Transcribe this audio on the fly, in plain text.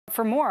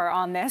For more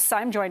on this,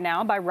 I'm joined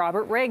now by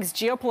Robert Riggs,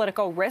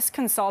 Geopolitical Risk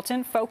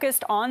Consultant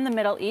focused on the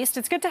Middle East.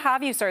 It's good to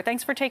have you, sir.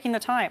 Thanks for taking the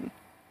time.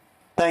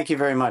 Thank you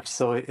very much.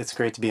 So it's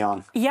great to be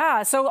on.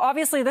 Yeah, so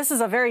obviously this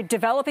is a very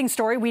developing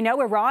story. We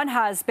know Iran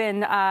has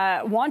been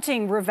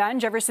wanting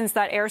revenge ever since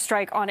that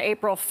airstrike on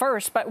April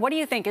 1st. But what do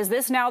you think? Is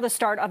this now the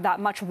start of that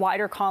much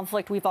wider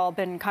conflict we've all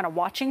been kind of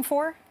watching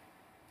for?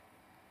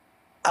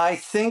 I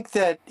think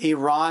that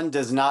Iran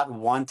does not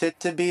want it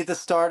to be the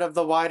start of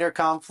the wider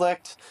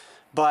conflict,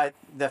 but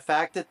the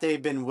fact that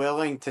they've been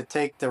willing to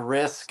take the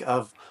risk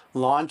of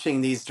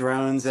launching these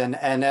drones and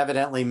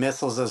evidently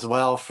missiles as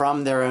well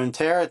from their own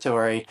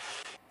territory,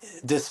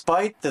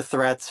 despite the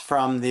threats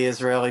from the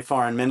Israeli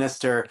foreign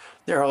minister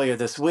earlier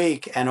this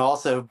week, and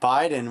also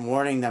Biden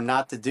warning them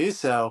not to do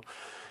so,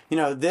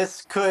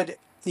 this could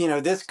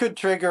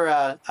trigger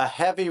a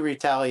heavy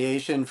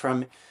retaliation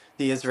from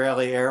the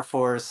Israeli Air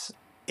Force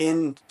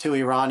into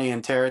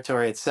Iranian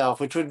territory itself,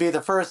 which would be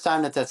the first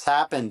time that that's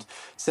happened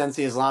since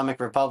the Islamic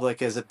Republic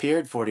has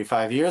appeared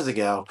 45 years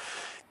ago.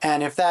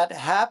 And if that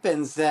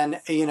happens, then,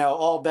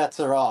 all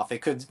bets are off. It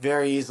could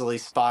very easily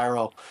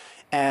spiral.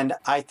 And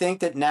I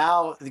think that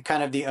now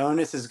kind of the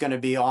onus is going to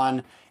be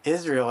on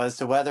Israel as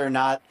to whether or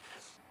not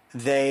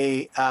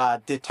they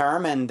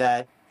determine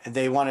that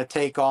they want to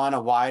take on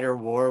a wider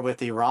war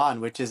with Iran,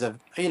 which is a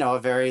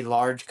very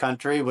large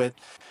country with,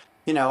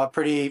 a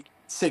pretty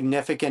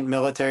significant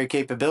military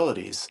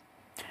capabilities.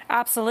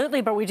 Absolutely,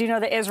 but we do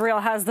know that Israel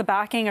has the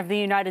backing of the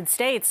United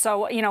States.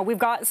 So, we've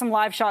got some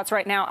live shots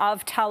right now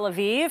of Tel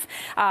Aviv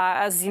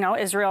as,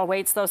 Israel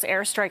awaits those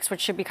airstrikes,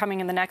 which should be coming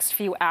in the next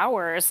few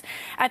hours.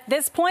 At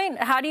this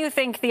point, how do you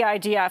think the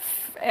IDF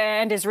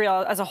and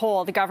Israel as a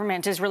whole, the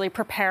government, is really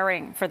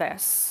preparing for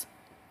this?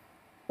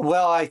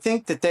 Well, I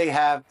think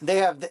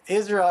that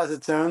Israel has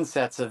its own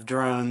sets of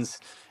drones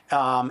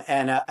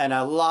and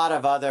a lot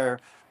of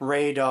other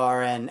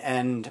radar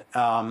and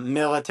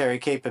military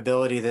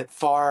capability that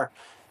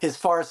is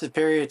far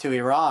superior to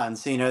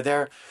Iran's.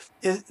 There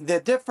is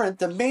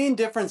the main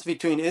difference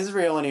between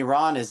Israel and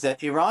Iran is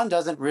that Iran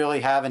doesn't really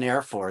have an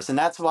air force, and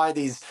that's why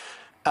these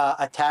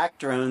attack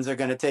drones are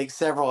going to take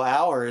several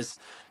hours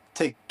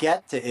to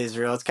get to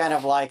Israel. It's kind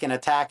of like an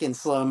attack in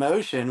slow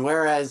motion,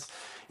 whereas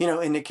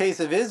in the case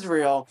of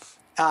Israel,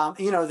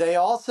 they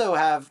also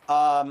have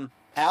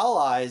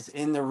allies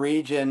in the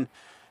region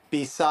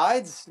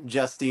besides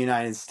just the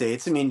United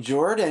States. I mean,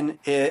 Jordan,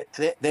 they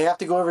have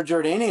to go over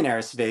Jordanian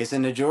airspace,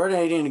 and the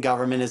Jordanian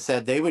government has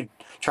said they would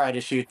try to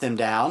shoot them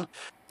down.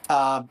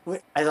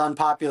 As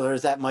unpopular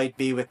as that might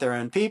be with their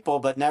own people,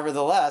 but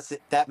nevertheless,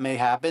 that may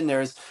happen.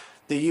 There's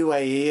the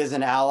UAE is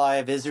an ally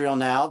of Israel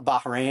now,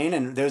 Bahrain,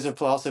 and those are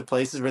also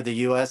places where the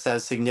U.S.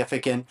 has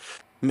significant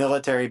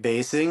military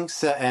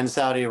basings, and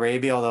Saudi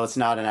Arabia, although it's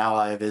not an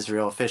ally of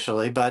Israel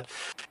officially. But,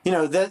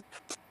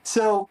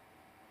 so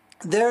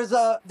there's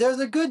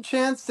a good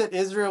chance that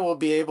Israel will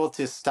be able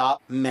to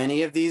stop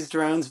many of these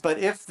drones, but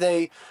if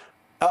they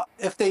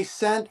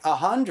sent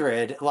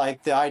 100,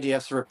 like the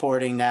IDF's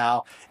reporting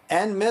now,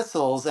 and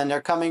missiles, and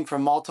they're coming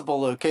from multiple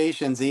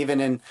locations,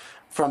 even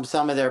from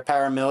some of their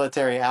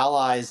paramilitary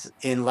allies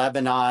in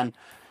Lebanon,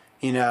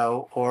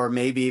 or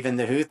maybe even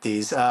the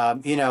Houthis,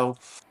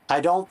 I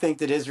don't think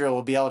that Israel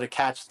will be able to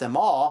catch them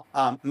all.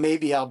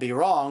 Maybe I'll be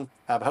wrong,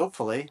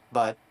 hopefully,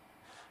 but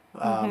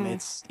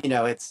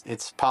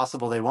it's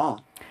possible they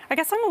won't. I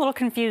guess I'm a little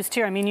confused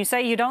too. I mean, you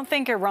say you don't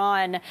think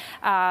Iran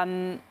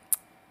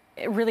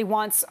really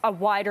wants a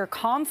wider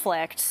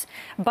conflict,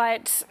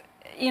 but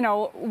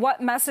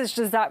what message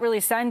does that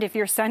really send if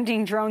you're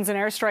sending drones and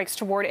airstrikes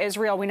toward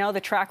Israel? We know the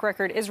track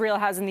record Israel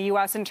has in the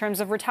U.S. in terms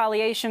of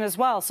retaliation as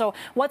well. So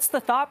what's the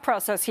thought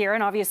process here?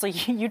 And obviously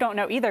you don't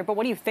know either, but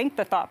what do you think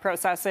the thought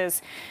process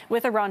is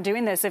with Iran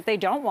doing this if they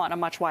don't want a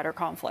much wider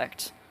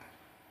conflict?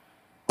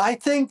 I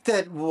think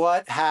that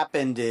what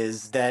happened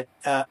is that,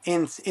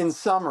 in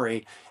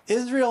summary,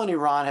 Israel and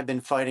Iran have been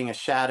fighting a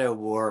shadow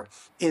war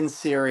in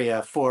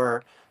Syria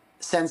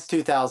since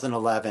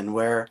 2011,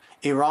 where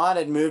Iran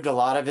had moved a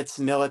lot of its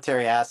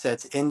military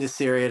assets into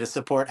Syria to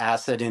support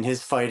Assad in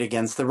his fight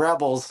against the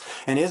rebels,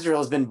 and Israel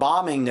has been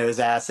bombing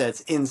those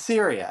assets in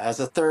Syria as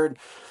a third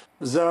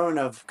zone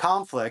of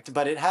conflict,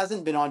 but it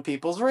hasn't been on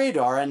people's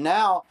radar. And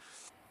now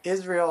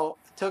Israel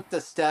took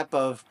the step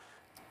of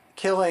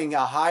killing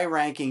a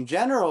high-ranking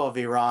general of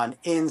Iran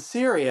in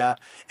Syria,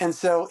 and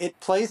so it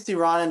placed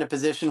Iran in a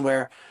position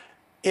where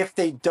if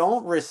they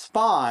don't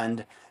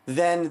respond,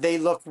 then they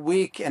look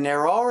weak, and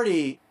they're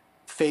already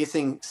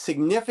facing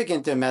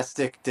significant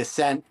domestic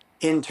dissent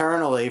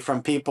internally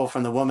from people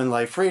from the Woman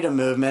Life Freedom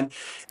Movement,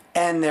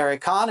 and their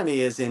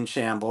economy is in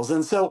shambles.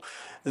 And so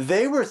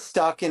they were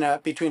stuck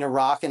between a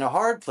rock and a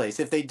hard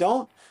place. If they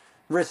don't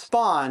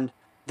respond,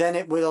 then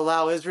it would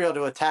allow Israel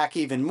to attack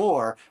even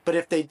more. But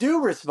if they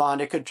do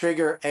respond, it could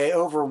trigger an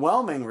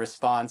overwhelming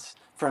response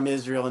from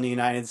Israel and the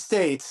United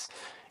States.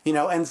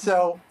 And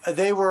so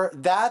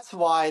that's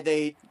why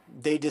they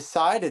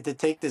decided to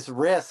take this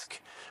risk,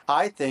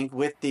 I think,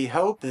 with the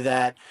hope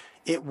that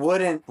it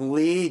wouldn't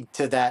lead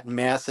to that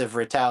massive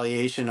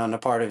retaliation on the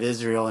part of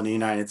Israel and the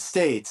United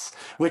States,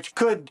 which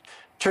could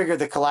trigger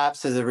the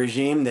collapse of the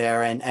regime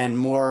there and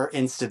more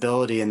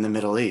instability in the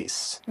Middle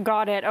East.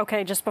 Got it.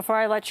 Okay, just before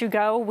I let you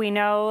go, we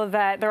know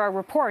that there are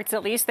reports,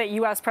 at least, that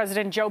U.S.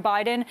 President Joe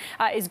Biden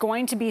is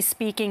going to be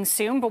speaking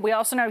soon, but we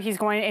also know he's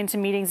going into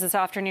meetings this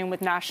afternoon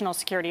with national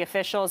security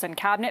officials and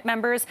cabinet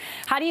members.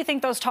 How do you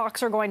think those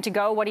talks are going to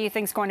go? What do you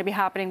think is going to be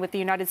happening with the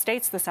United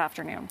States this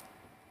afternoon?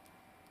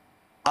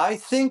 I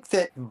think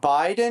that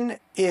Biden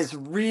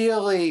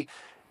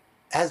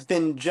has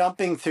been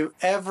jumping through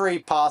every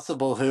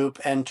possible hoop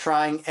and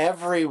trying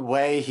every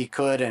way he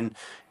could and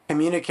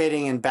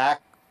communicating in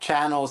back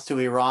channels to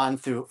Iran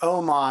through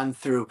Oman,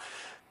 through,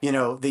 the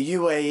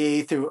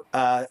UAE, through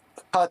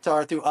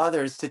Qatar, through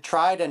others to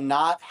try to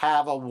not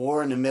have a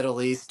war in the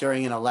Middle East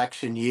during an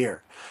election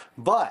year.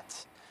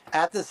 But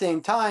at the same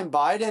time,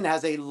 Biden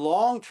has a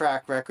long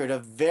track record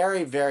of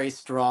very, very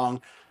strong,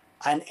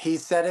 and he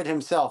said it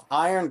himself,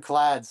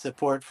 ironclad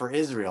support for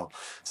Israel.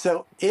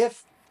 So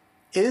if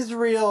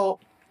Israel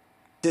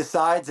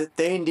decides that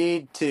they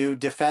need to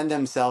defend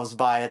themselves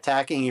by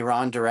attacking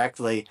Iran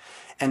directly,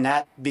 and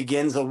that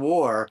begins a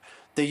war,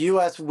 the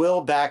U.S.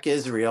 will back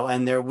Israel,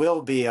 and there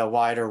will be a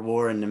wider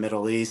war in the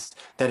Middle East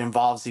that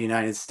involves the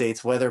United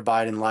States, whether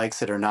Biden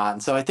likes it or not.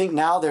 And so I think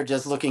now they're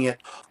just looking at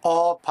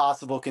all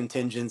possible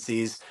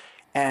contingencies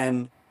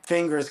and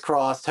fingers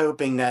crossed,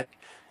 hoping that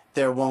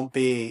there won't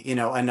be,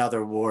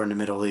 another war in the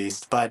Middle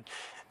East. But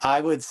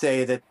I would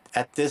say that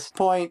at this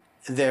point,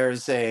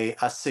 there's a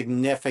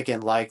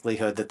significant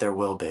likelihood that there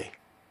will be.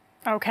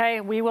 Okay,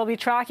 we will be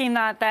tracking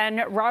that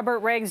then. Robert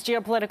Riggs,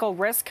 Geopolitical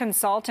Risk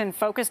Consultant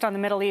focused on the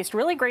Middle East.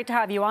 Really great to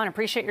have you on.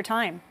 Appreciate your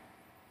time.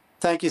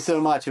 Thank you so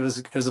much. It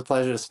was a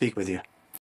pleasure to speak with you.